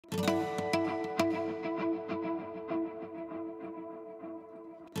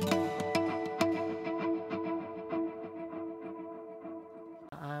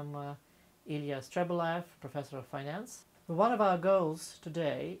Ilya Strebulaev, Professor of Finance. One of our goals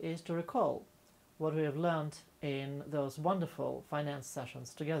today is to recall what we have learned in those wonderful finance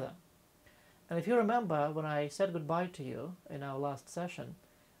sessions together. And if you remember, when I said goodbye to you in our last session,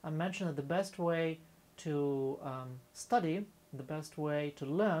 I mentioned that the best way to study, the best way to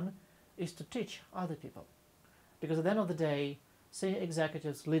learn, is to teach other people. Because at the end of the day, senior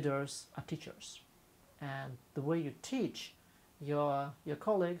executives, leaders are teachers. And the way you teach your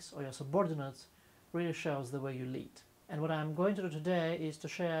colleagues or your subordinates really shows the way you lead. And what I'm going to do today is to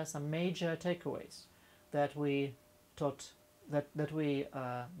share some major takeaways that we did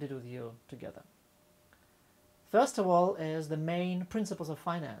with you together. First of all is the main principles of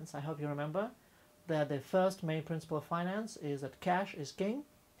finance. I hope you remember that the first main principle of finance is that cash is king.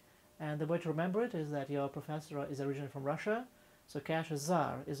 And the way to remember it is that your professor is originally from Russia, so cash is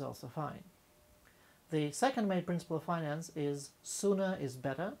czar is also fine. The second main principle of finance is sooner is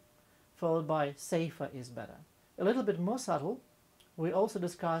better, followed by safer is better. A little bit more subtle, we also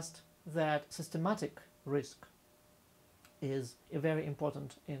discussed that systematic risk is very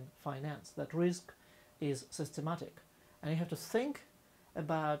important in finance, that risk is systematic. And you have to think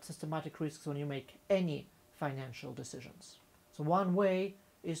about systematic risks when you make any financial decisions. So one way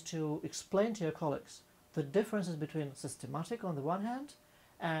is to explain to your colleagues the differences between systematic on the one hand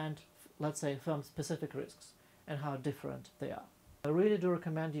and, let's say, firm-specific risks and how different they are. I really do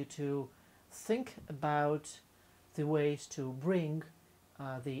recommend you to think about the ways to bring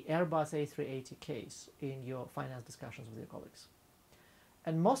the Airbus A380 case in your finance discussions with your colleagues.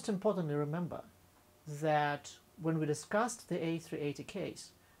 And most importantly, remember that when we discussed the A380 case,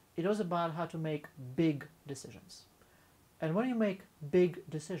 it was about how to make big decisions. And when you make big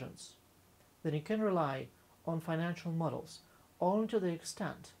decisions, then you can rely on financial models only to the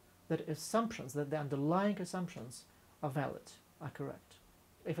extent that assumptions, that the underlying assumptions are valid, are correct.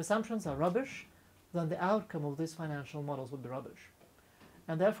 If assumptions are rubbish, then the outcome of these financial models would be rubbish.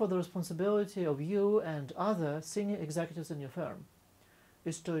 And therefore the responsibility of you and other senior executives in your firm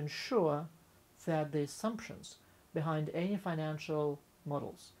is to ensure that the assumptions behind any financial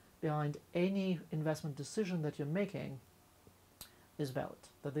models, behind any investment decision that you're making is valid,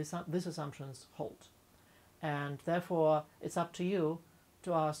 that these assumptions hold. And therefore it's up to you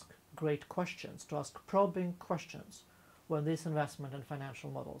to ask great questions, to ask probing questions when these investment and financial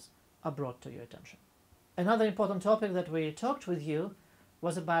models are brought to your attention. Another important topic that we talked with you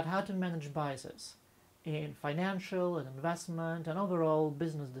was about how to manage biases in financial and investment and overall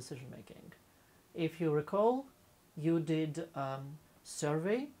business decision making. If you recall, you did a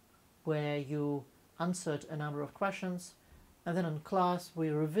survey where you answered a number of questions, and then in class we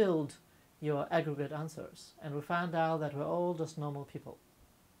revealed your aggregate answers and we found out that we're all just normal people.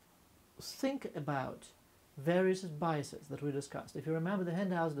 Think about various biases that we discussed. If you remember, the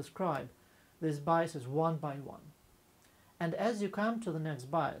handouts describe these biases one by one. And as you come to the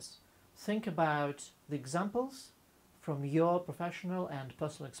next bias, think about the examples from your professional and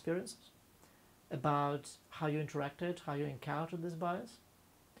personal experiences about how you interacted, how you encountered this bias,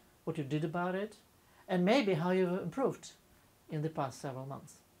 what you did about it, and maybe how you've improved in the past several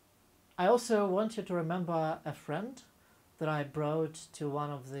months. I also want you to remember a friend that I brought to one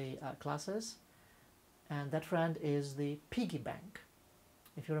of the classes, and that friend is the piggy bank.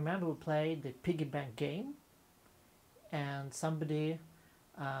 If you remember, we played the piggy bank game and somebody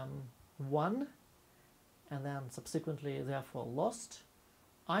won and then subsequently therefore lost,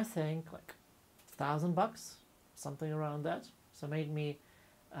 I think like $1,000, something around that. So made me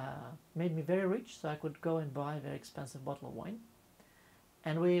very rich, so I could go and buy a very expensive bottle of wine.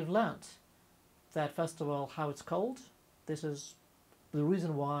 And we've learned that, first of all, how it's called. This is the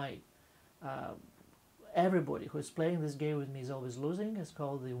reason why everybody who is playing this game with me is always losing. It's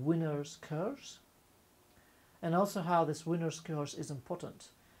called the winner's curse. And also how this winner's curse is important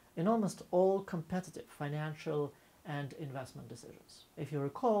in almost all competitive financial and investment decisions. If you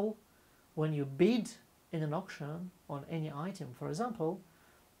recall, when you bid in an auction on any item, for example,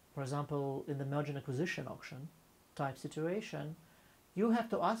 in the merger and acquisition auction type situation, you have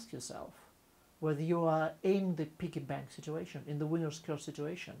to ask yourself whether you are in the piggy bank situation, in the winner's curse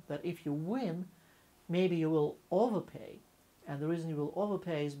situation, that if you win, maybe you will overpay. And the reason you will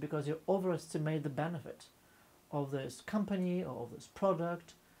overpay is because you overestimate the benefit of this company or of this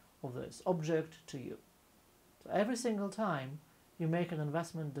product, of this object to you. So every single time you make an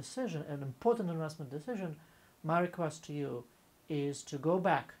investment decision, an important investment decision, my request to you is to go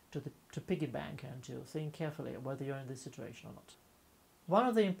back to piggy bank and to think carefully whether you're in this situation or not. One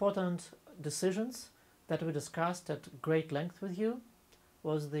of the important decisions that we discussed at great length with you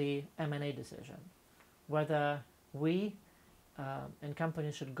was the M&A decision, whether we and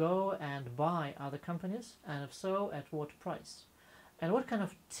companies should go and buy other companies, and if so, at what price? And what kind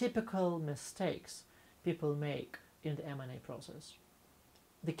of typical mistakes people make in the M&A process.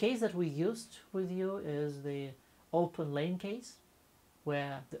 The case that we used with you is the open lane case,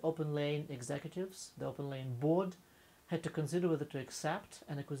 where the open lane executives, the open lane board, had to consider whether to accept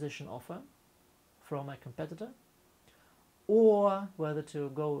an acquisition offer from a competitor or whether to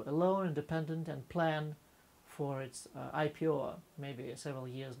go alone, independent, and plan for its IPO maybe several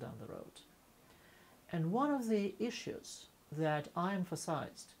years down the road. And one of the issues that I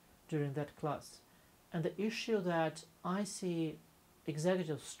emphasized during that class, and the issue that I see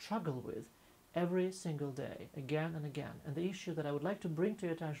executives struggle with every single day, again and again, and the issue that I would like to bring to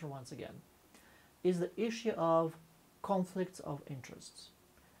your attention once again, is the issue of conflicts of interests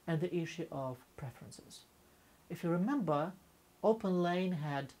and the issue of preferences. If you remember, Open Lane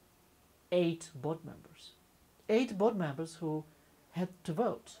had 8 board members. 8 board members who had to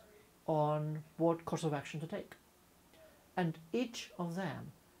vote on what course of action to take. And each of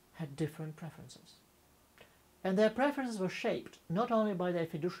them had different preferences. And their preferences were shaped not only by their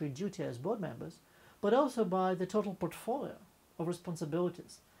fiduciary duty as board members, but also by the total portfolio of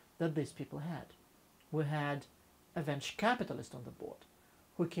responsibilities that these people had. We had a venture capitalist on the board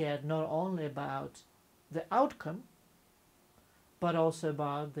who cared not only about the outcome, but also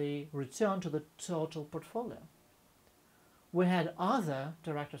about the return to the total portfolio. We had other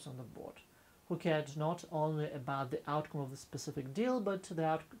directors on the board who cared not only about the outcome of the specific deal, but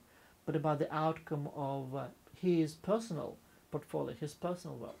about the outcome of his personal portfolio, his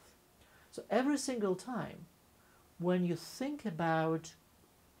personal wealth. So every single time when you think about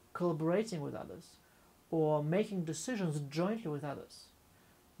collaborating with others or making decisions jointly with others,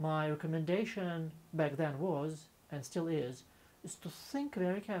 my recommendation back then was, and still is to think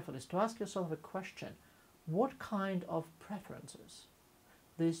very carefully, is to ask yourself a question: what kind of preferences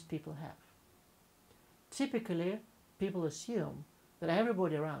these people have? Typically, people assume that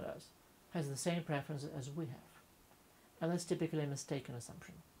everybody around us has the same preferences as we have. And that's typically a mistaken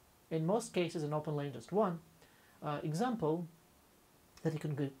assumption. In most cases, in Open Lane, just one example that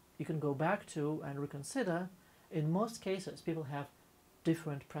you can go back to and reconsider. In most cases, people have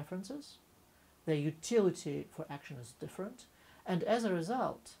different preferences. Their utility for action is different. And as a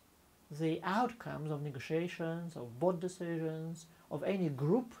result, the outcomes of negotiations, of board decisions, of any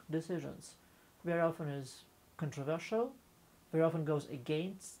group decisions, very often is controversial, very often goes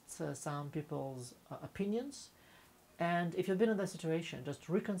against some people's opinions. And if you've been in that situation, just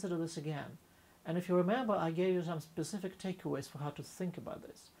reconsider this again. And if you remember, I gave you some specific takeaways for how to think about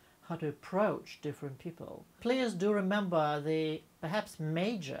this, how to approach different people. Please do remember the perhaps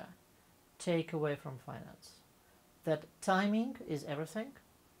major takeaway from finance, that timing is everything,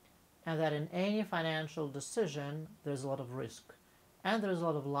 and that in any financial decision there's a lot of risk and there's a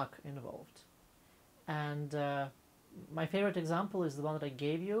lot of luck involved. And my favorite example is the one that I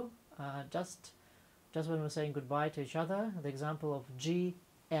gave you just when we were saying goodbye to each other, the example of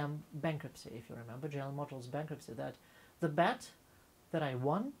GM bankruptcy, if you remember, General Motors bankruptcy, that the bet that I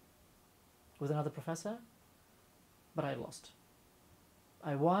won with another professor, but I lost.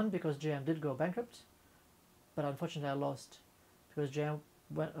 I won because GM did go bankrupt, but unfortunately I lost because GM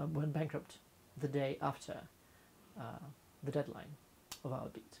went bankrupt the day after the deadline of our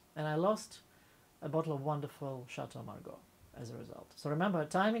beat. And I lost a bottle of wonderful Chateau Margaux as a result. So remember,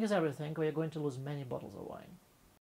 timing is everything. We are going to lose many bottles of wine.